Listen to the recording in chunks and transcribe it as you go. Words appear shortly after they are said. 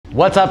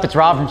What's up, it's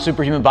Rob from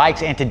Superhuman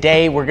Bikes, and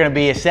today we're gonna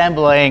be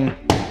assembling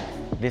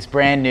this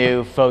brand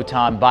new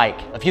Photon bike.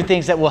 A few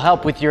things that will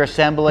help with your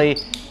assembly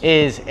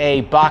is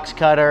a box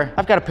cutter.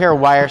 I've got a pair of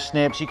wire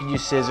snips. You can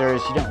use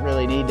scissors. You don't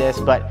really need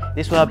this, but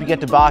this will help you get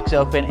the box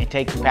open and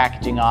take the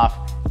packaging off.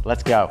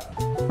 Let's go.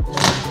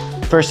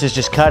 First is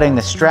just cutting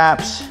the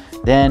straps.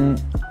 Then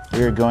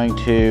we're going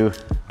to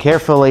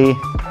carefully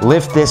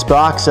lift this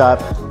box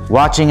up,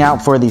 watching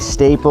out for these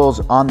staples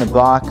on the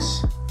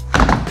box.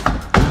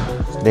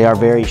 They are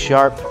very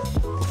sharp.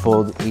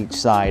 Fold each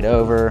side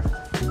over.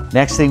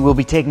 Next thing, we'll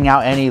be taking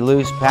out any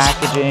loose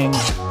packaging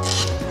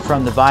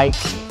from the bike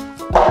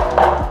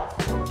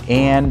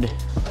and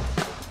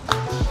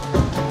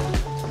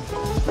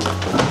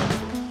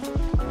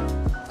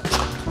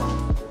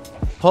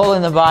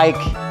pulling the bike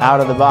out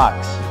of the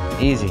box.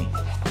 Easy.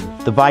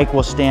 The bike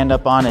will stand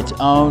up on its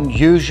own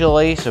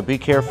usually, so be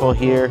careful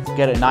here.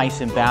 Get it nice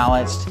and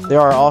balanced.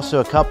 There are also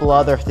a couple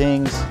other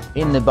things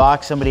in the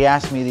box. Somebody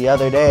asked me the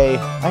other day,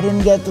 I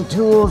didn't get the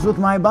tools with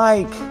my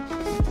bike.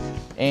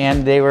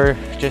 And they were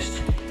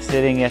just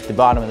sitting at the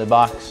bottom of the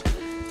box.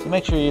 So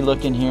make sure you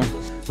look in here.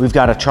 We've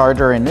got a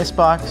charger in this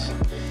box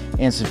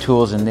and some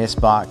tools in this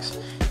box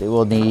that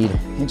we'll need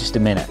in just a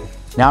minute.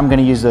 Now I'm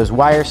gonna use those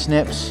wire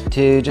snips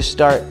to just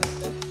start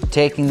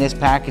taking this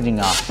packaging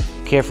off.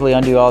 Carefully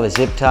undo all the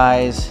zip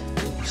ties.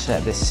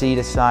 Set this seat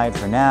aside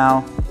for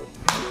now.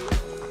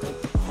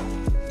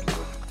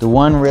 The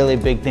one really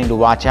big thing to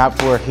watch out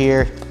for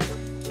here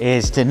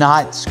is to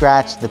not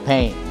scratch the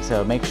paint.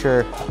 So make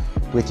sure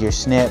with your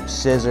snips,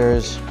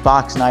 scissors,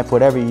 box knife,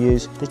 whatever you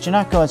use, that you're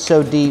not going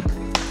so deep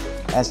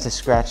as to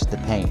scratch the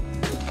paint.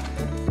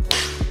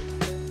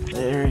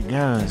 There it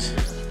goes.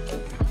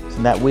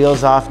 So that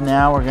wheel's off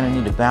now. We're gonna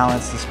need to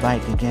balance this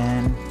bike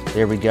again.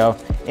 There we go.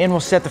 And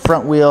we'll set the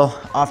front wheel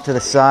off to the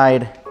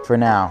side for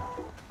now.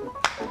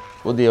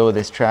 We'll deal with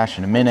this trash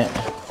in a minute.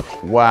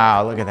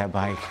 Wow, look at that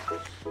bike.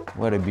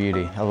 What a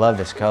beauty. I love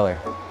this color.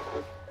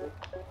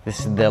 This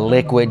is the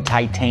Liquid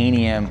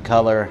Titanium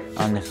color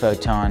on the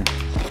Photon.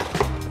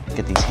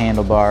 Get these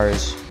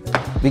handlebars.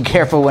 Be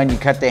careful when you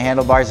cut the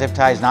handlebar zip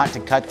ties not to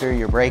cut through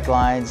your brake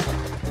lines,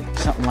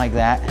 something like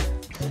that.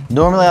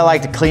 Normally I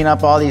like to clean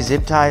up all these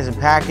zip ties and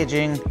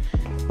packaging,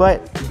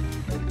 but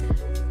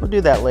we'll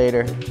do that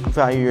later.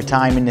 Value your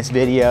time in this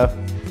video.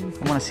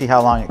 I want to see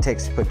how long it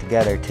takes to put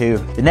together too.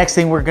 The next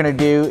thing we're going to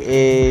do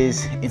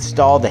is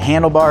install the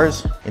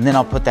handlebars, and then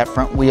I'll put that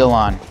front wheel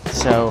on.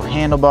 So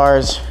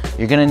handlebars,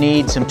 you're going to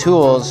need some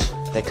tools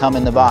that come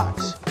in the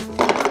box.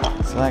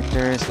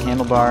 Reflectors,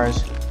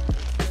 handlebars.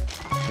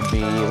 Should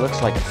be, it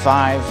looks like a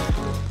 5.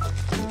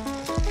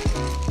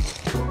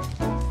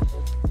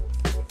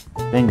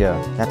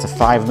 Bingo, that's a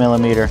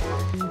 5mm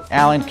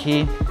Allen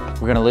key.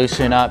 We're going to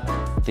loosen up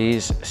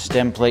these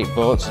stem plate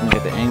bolts. Let me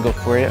get the angle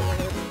for you.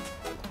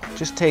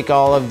 Just take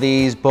all of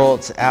these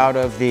bolts out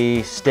of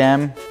the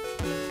stem.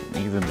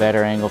 Even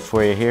better angle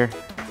for you here.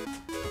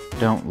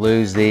 Don't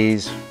lose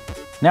these.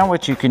 Now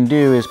what you can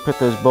do is put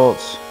those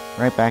bolts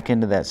right back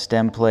into that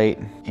stem plate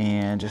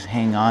and just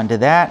hang on to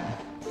that.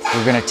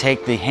 We're gonna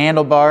take the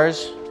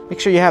handlebars. Make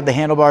sure you have the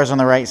handlebars on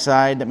the right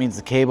side. That means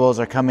the cables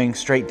are coming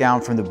straight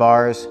down from the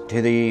bars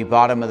to the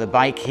bottom of the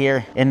bike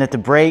here, and that the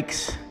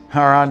brakes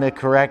are on the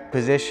correct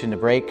position. The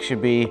brake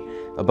should be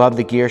above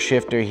the gear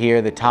shifter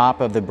here. The top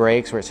of the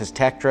brakes where it says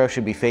Tektro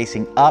should be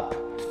facing up.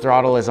 The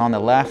throttle is on the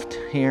left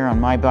here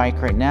on my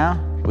bike right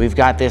now. We've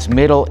got this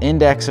middle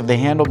index of the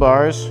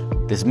handlebars.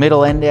 This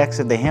middle index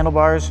of the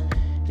handlebars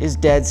is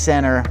dead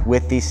center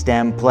with the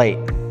stem plate.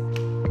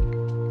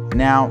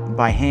 Now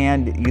by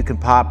hand you can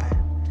pop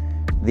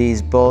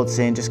these bolts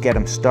in, just get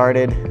them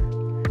started.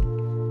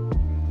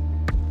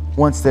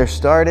 Once they're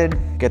started,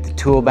 get the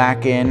tool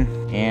back in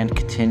and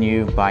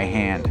continue by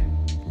hand.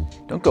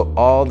 Don't go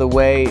all the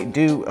way,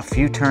 do a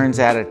few turns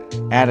at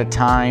a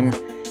time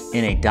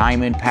in a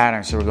diamond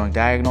pattern. So we're going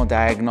diagonal,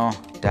 diagonal,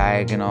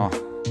 diagonal,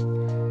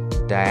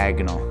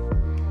 diagonal.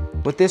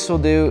 What this will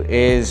do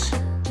is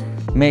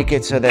make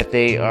it so that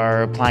they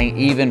are applying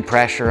even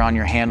pressure on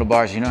your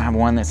handlebars. You don't have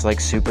one that's like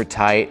super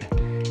tight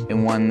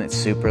and one that's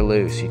super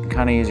loose. You can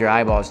kind of use your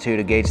eyeballs too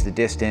to gauge the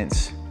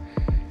distance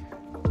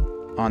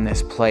on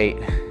this plate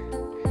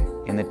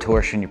and the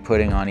torsion you're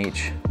putting on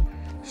each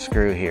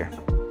screw here.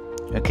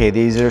 Okay,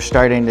 these are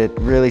starting to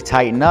really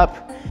tighten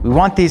up. We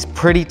want these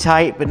pretty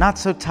tight, but not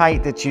so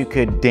tight that you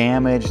could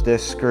damage the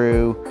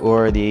screw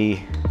or the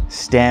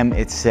stem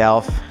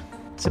itself.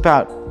 It's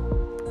about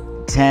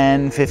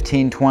 10,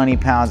 15, 20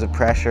 pounds of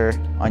pressure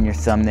on your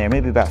thumb there,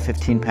 maybe about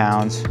 15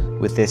 pounds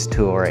with this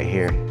tool right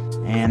here.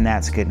 And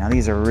that's good. Now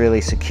these are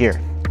really secure.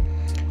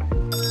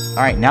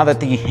 All right, now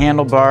that the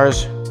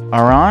handlebars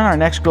are on, our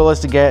next goal is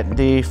to get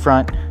the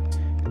front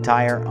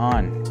tire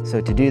on. So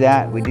to do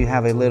that, we do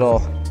have a little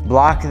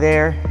block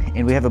there,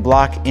 and we have a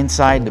block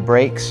inside the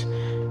brakes.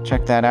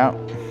 Check that out.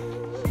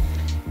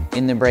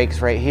 In the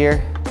brakes right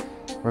here,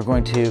 we're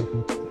going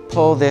to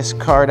pull this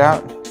card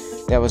out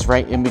that was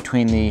right in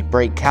between the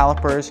brake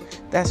calipers.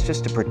 That's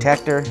just a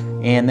protector.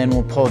 And then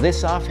we'll pull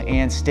this off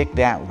and stick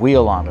that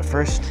wheel on. But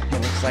first, it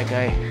looks like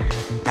I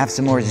have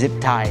some more zip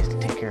ties to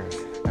take care of.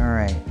 All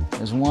right,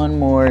 there's one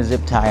more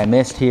zip tie I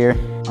missed here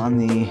on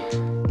the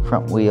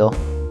front wheel.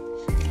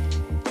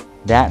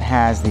 That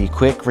has the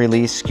quick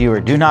release skewer.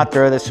 Do not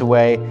throw this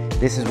away.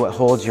 This is what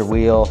holds your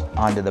wheel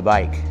onto the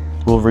bike.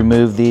 We'll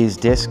remove these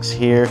discs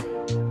here.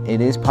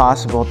 It is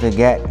possible to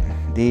get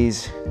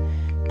these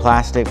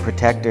plastic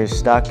protectors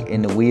stuck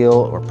in the wheel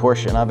or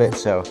portion of it,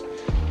 so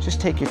just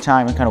take your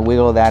time and kind of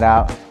wiggle that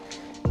out.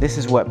 This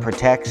is what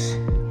protects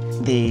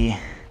the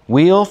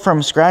wheel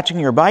from scratching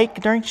your bike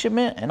during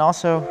shipment and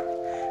also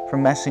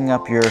from messing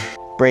up your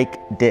brake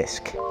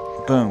disc.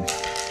 Boom.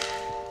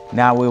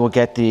 Now we will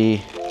get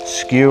the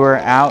skewer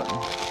out,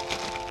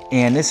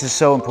 and this is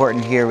so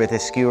important here with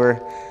this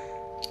skewer.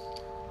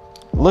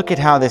 Look at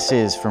how this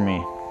is for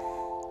me.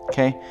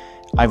 Okay,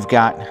 I've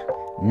got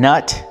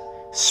nut,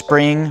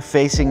 spring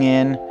facing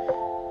in,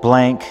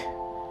 blank,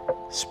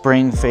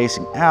 spring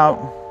facing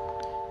out,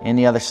 and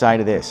the other side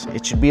of this.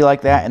 It should be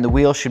like that, and the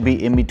wheel should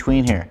be in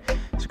between here.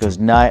 So it goes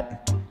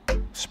nut,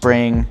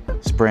 spring,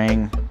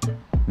 spring,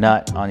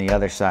 nut on the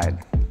other side.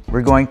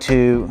 We're going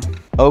to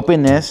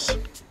open this.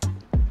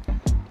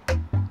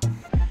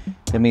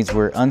 That means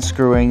we're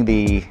unscrewing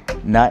the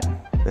nut,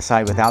 the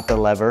side without the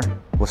lever.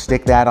 We'll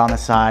stick that on the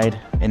side,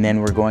 and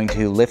then we're going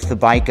to lift the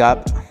bike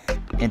up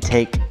and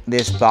take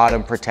this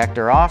bottom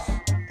protector off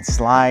and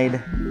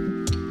slide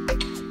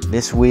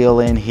this wheel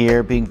in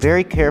here, being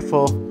very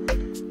careful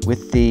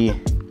with the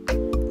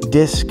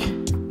disc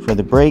for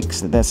the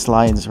brakes that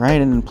slides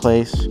right in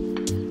place.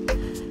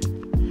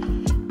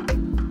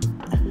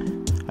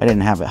 I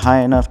didn't have it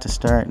high enough to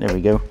start. There we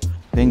go.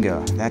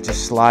 Bingo, that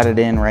just slotted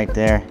in right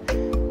there.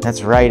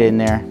 That's right in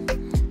there.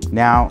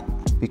 Now,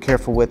 be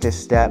careful with this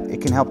step.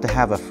 It can help to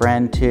have a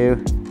friend too.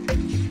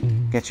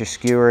 Get your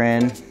skewer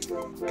in,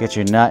 get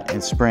your nut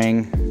and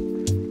spring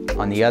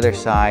on the other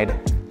side.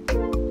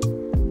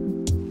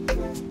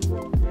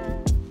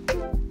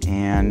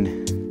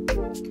 And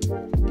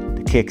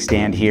the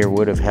kickstand here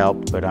would have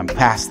helped, but I'm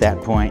past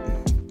that point.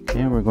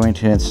 Okay, we're going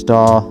to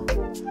install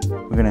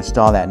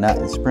that nut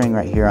and spring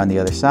right here on the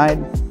other side.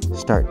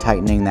 Start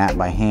tightening that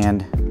by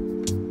hand.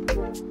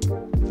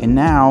 And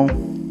now,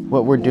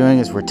 what we're doing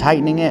is we're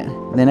tightening it,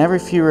 and then every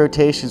few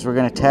rotations we're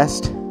going to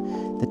test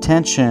the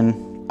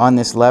tension on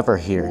this lever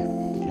here.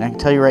 And I can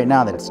tell you right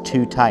now that it's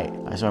too tight.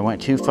 So I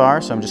went too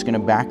far, so I'm just going to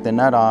back the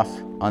nut off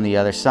on the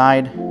other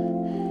side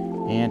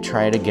and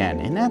try it again.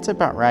 And that's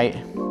about right.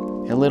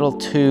 A little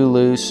too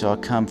loose, so I'll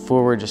come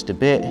forward just a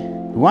bit.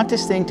 We want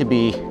this thing to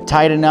be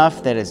tight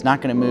enough that it's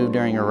not going to move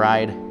during a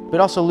ride, but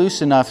also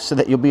loose enough so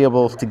that you'll be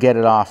able to get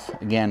it off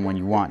again when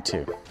you want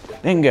to.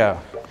 Bingo.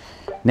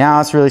 Now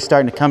it's really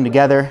starting to come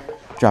together.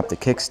 Drop the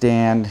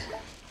kickstand.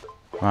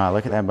 Wow,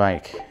 look at that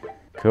bike.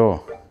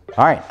 Cool.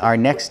 All right, our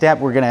next step,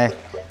 we're gonna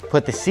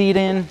put the seat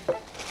in.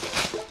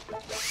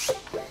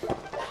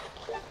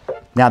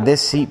 Now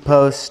this seat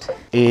post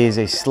is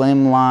a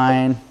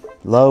slimline,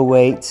 low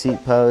weight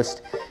seat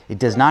post. It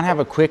does not have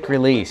a quick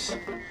release.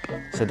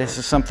 So this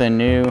is something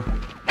new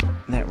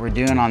that we're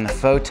doing on the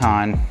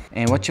Photon.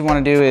 And what you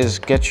wanna do is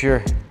get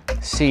your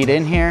seat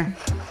in here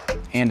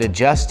and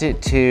adjust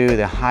it to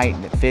the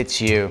height that fits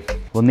you.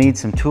 We'll need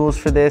some tools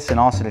for this and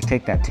also to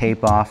take that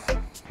tape off.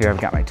 Here I've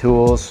got my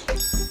tools.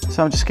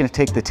 So I'm just gonna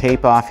take the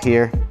tape off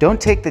here. Don't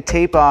take the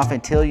tape off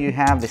until you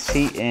have the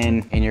seat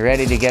in and you're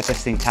ready to get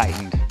this thing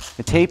tightened.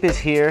 The tape is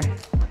here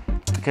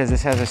because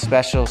this has a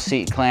special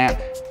seat clamp.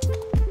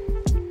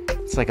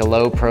 It's like a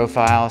low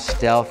profile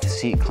stealth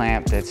seat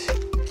clamp that's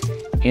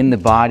in the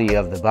body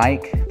of the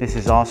bike. This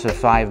is also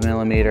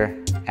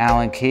 5mm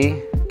Allen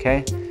key,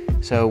 okay?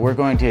 So we're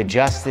going to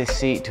adjust this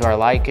seat to our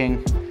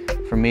liking.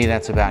 For me,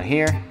 that's about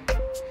here.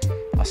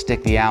 I'll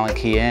stick the Allen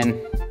key in.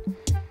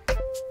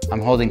 I'm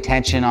holding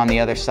tension on the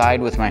other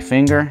side with my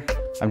finger.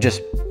 I'm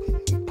just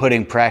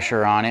putting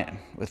pressure on it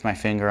with my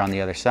finger on the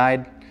other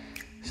side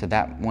so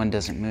that one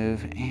doesn't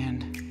move,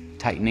 and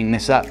tightening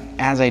this up.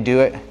 As I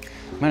do it,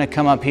 I'm gonna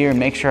come up here and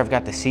make sure I've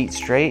got the seat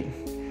straight,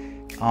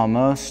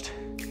 almost.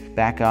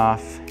 Back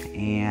off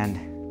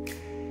and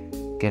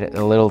get it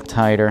a little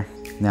tighter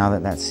now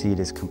that that seat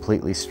is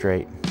completely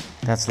straight.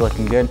 That's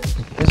looking good.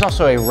 There's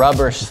also a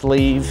rubber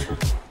sleeve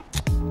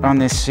on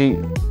this seat.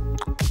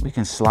 We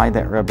can slide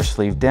that rubber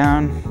sleeve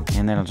down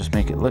and that'll just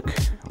make it look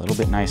a little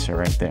bit nicer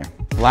right there.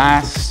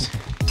 Last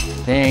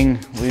thing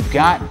we've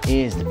got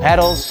is the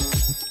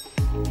pedals.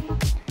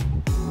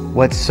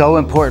 What's so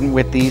important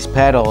with these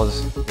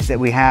pedals is that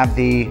we have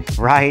the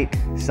right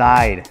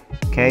side.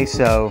 Okay,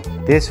 so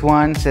this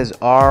one says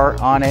R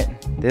on it,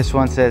 this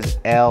one says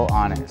L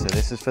on it. So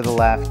this is for the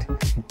left,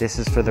 this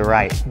is for the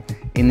right.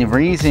 And the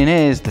reason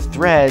is the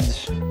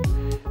threads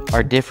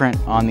are different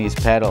on these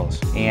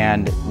pedals.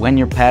 And when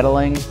you're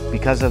pedaling,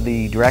 because of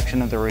the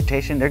direction of the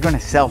rotation, they're gonna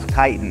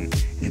self-tighten.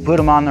 If you put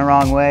them on the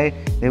wrong way,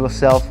 they will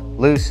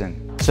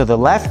self-loosen. So the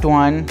left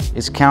one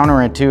is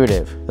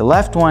counterintuitive. The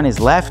left one is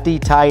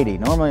lefty-tighty.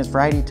 Normally it's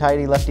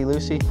righty-tighty,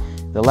 lefty-loosey.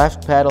 The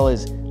left pedal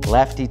is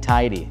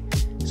lefty-tighty.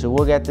 So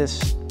we'll get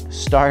this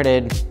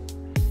started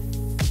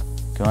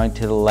going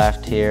to the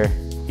left here.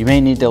 You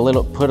may need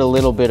to put a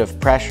little bit of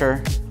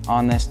pressure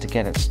on this to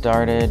get it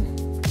started.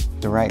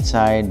 The right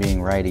side being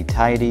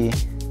righty-tighty.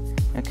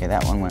 Okay,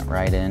 that one went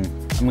right in.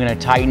 I'm gonna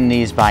tighten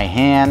these by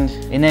hand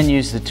and then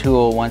use the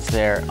tool once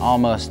they're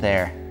almost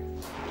there.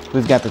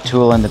 We've got the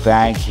tool in the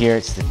bag here.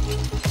 It's the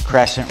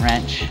crescent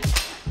wrench.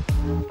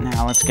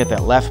 Now let's get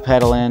that left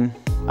pedal in.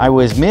 I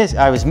was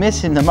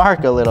missing the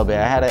mark a little bit.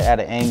 I had it at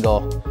an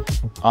angle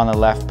on the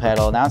left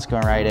pedal. Now it's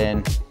going right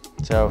in.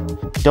 So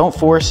don't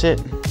force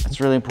it. That's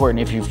really important.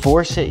 If you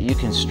force it, you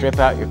can strip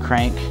out your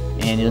crank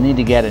and you'll need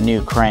to get a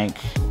new crank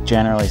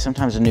generally,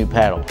 sometimes a new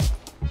pedal.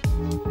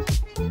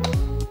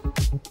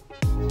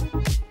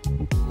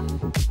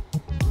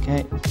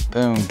 Okay,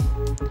 boom.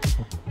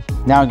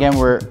 Now again,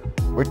 we're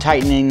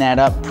tightening that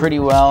up pretty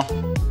well,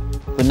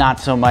 but not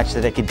so much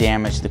that it could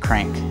damage the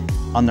crank.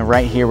 On the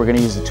right here, we're gonna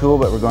use the tool,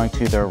 but we're going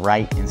to the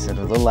right instead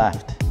of the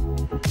left.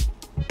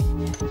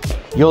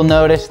 You'll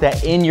notice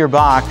that in your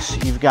box,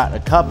 you've got a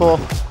couple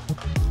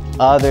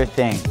other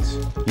things.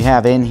 You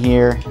have in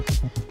here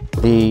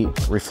the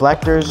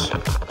reflectors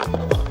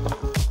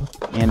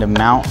and a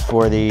mount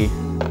for the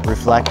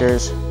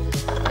reflectors.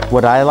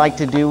 What I like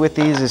to do with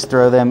these is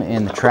throw them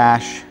in the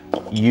trash.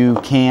 You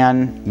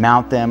can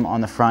mount them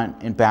on the front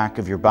and back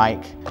of your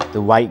bike.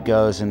 The white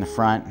goes in the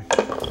front,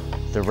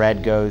 the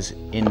red goes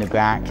in the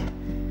back.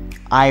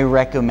 I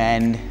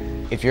recommend,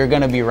 if you're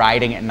gonna be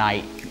riding at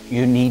night,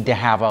 you need to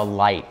have a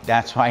light.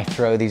 That's why I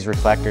throw these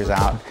reflectors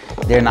out.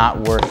 They're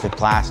not worth the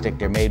plastic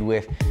they're made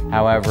with.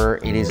 However,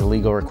 it is a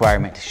legal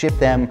requirement to ship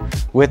them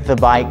with the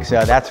bike,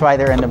 so that's why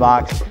they're in the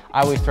box.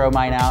 I always throw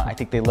mine out. I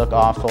think they look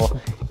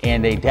awful,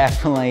 and they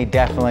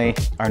definitely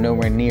are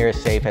nowhere near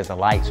as safe as a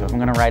light. So if I'm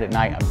gonna ride at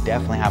night, I'm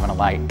definitely having a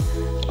light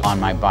on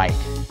my bike.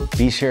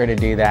 Be sure to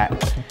do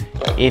that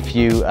if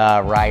you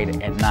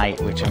ride at night,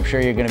 which I'm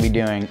sure you're gonna be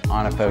doing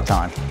on a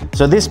Photon.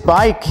 So this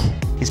bike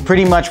is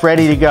pretty much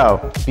ready to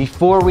go.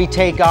 Before we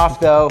take off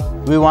though,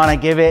 we wanna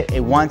give it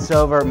a once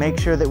over, make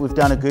sure that we've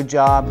done a good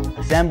job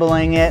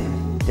assembling it.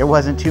 There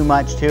wasn't too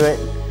much to it.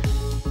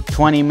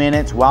 20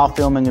 minutes while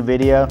filming a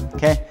video,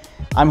 okay?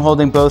 I'm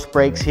holding both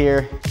brakes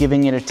here,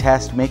 giving it a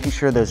test, making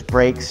sure those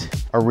brakes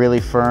are really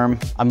firm.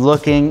 I'm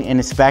looking and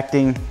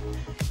inspecting,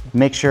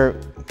 make sure,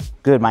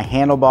 good, my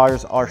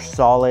handlebars are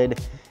solid.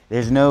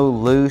 There's no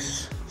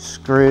loose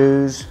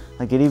screws.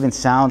 Like, it even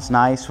sounds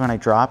nice when I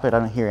drop it. I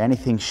don't hear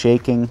anything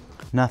shaking,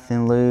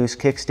 nothing loose.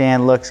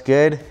 Kickstand looks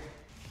good.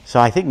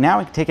 So I think now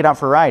we can take it out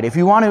for a ride. If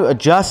you want to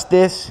adjust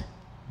this,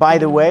 by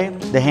the way,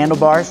 the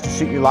handlebars to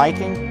suit your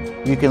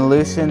liking, you can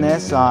loosen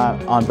this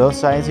on both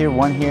sides here,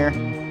 one here,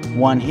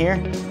 one here.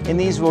 And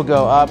these will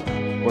go up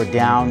or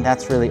down.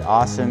 That's really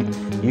awesome.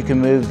 You can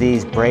move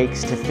these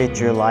brakes to fit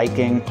your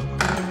liking.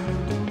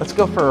 Let's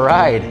go for a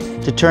ride.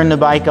 To turn the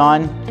bike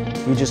on,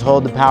 you just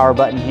hold the power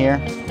button here.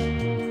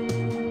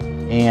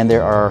 And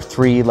there are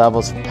 3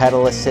 levels of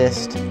pedal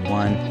assist.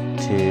 1,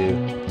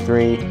 2,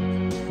 3.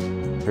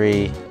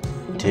 3,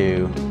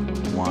 2,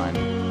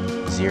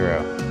 1,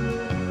 0.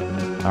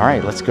 All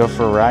right, let's go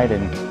for a ride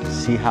and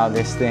see how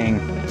this thing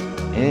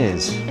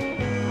is.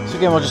 So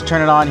again, we'll just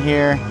turn it on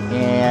here,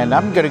 and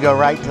I'm gonna go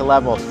right to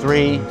level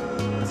 3.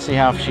 Let's see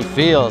how she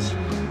feels.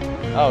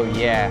 Oh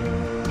yeah.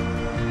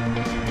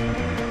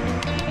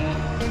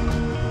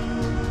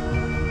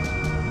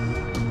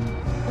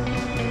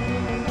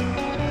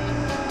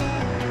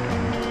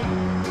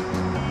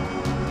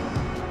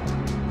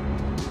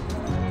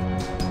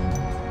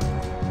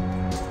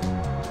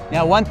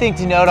 Now, one thing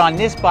to note on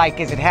this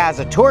bike is it has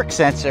a torque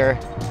sensor.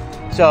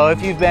 So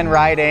if you've been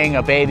riding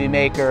a Baby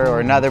Maker or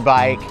another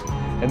bike,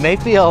 it may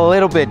feel a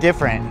little bit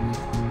different.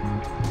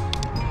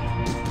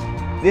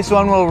 This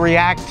one will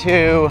react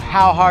to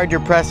how hard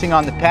you're pressing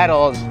on the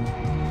pedals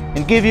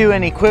and give you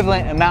an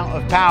equivalent amount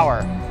of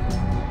power.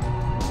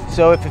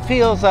 So if it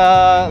feels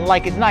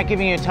like it's not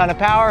giving you a ton of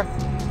power,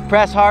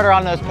 press harder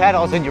on those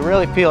pedals and you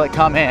really feel it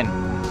come in.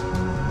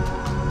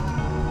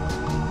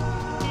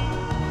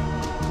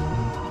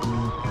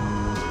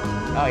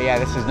 Oh yeah,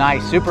 this is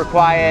nice, super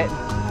quiet.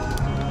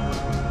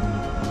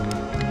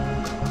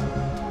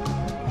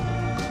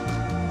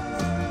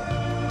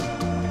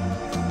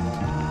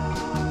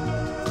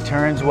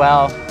 Turns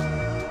well.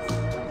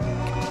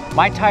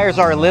 My tires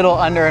are a little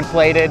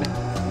underinflated.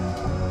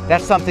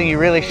 That's something you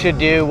really should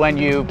do when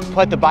you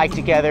put the bike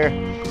together,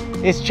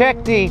 is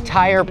check the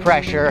tire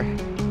pressure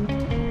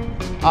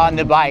on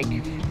the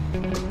bike.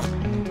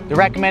 The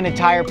recommended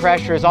tire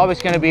pressure is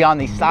always going to be on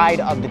the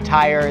side of the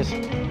tires.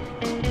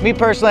 Me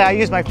personally, I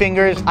use my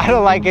fingers. I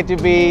don't like it to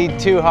be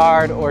too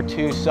hard or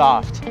too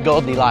soft.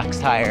 Goldilocks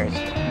tires.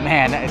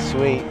 Man, that is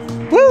sweet.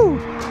 Woo!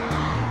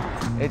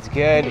 It's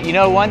good. You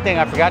know, one thing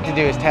I forgot to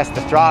do is test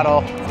the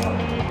throttle.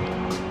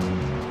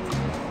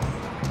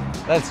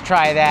 Let's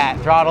try that.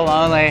 Throttle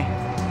only.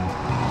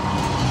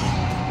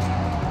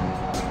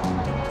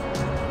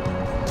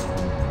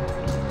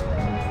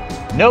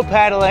 No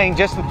pedaling,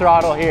 just the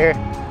throttle here.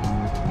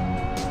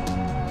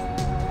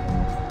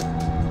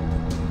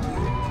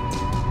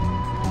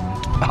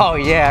 Oh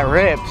yeah, it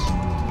rips.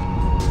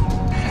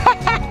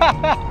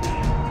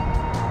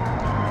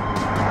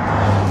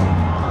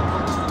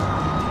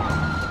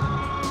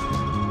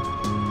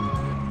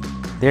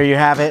 There you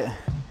have it.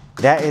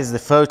 That is the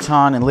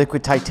Photon and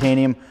Liquid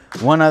Titanium.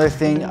 One other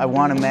thing I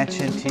want to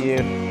mention to you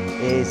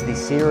is the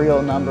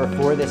serial number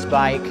for this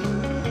bike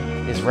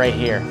is right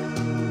here.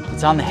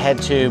 It's on the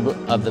head tube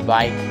of the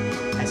bike.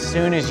 As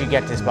soon as you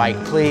get this bike,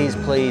 please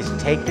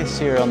take this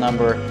serial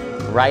number,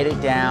 write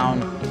it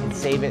down, and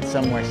save it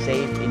somewhere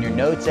safe in your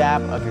notes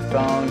app of your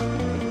phone.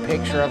 Take a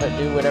picture of it,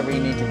 do whatever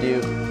you need to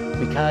do.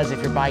 Because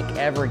if your bike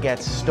ever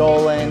gets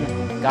stolen,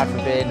 God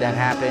forbid that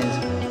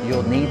happens,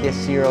 you'll need this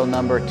serial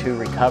number to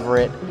recover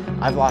it.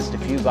 I've lost a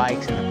few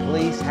bikes and the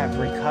police have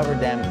recovered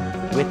them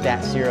with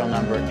that serial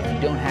number. If you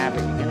don't have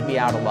it, you're gonna be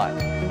out of luck.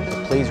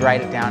 So please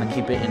write it down and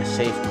keep it in a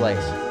safe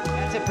place.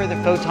 That's it for the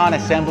Photon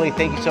Assembly.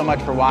 Thank you so much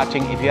for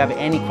watching. If you have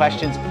any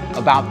questions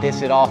about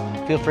this at all,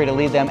 feel free to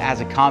leave them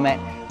as a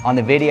comment on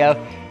the video,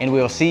 and we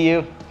will see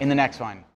you in the next one.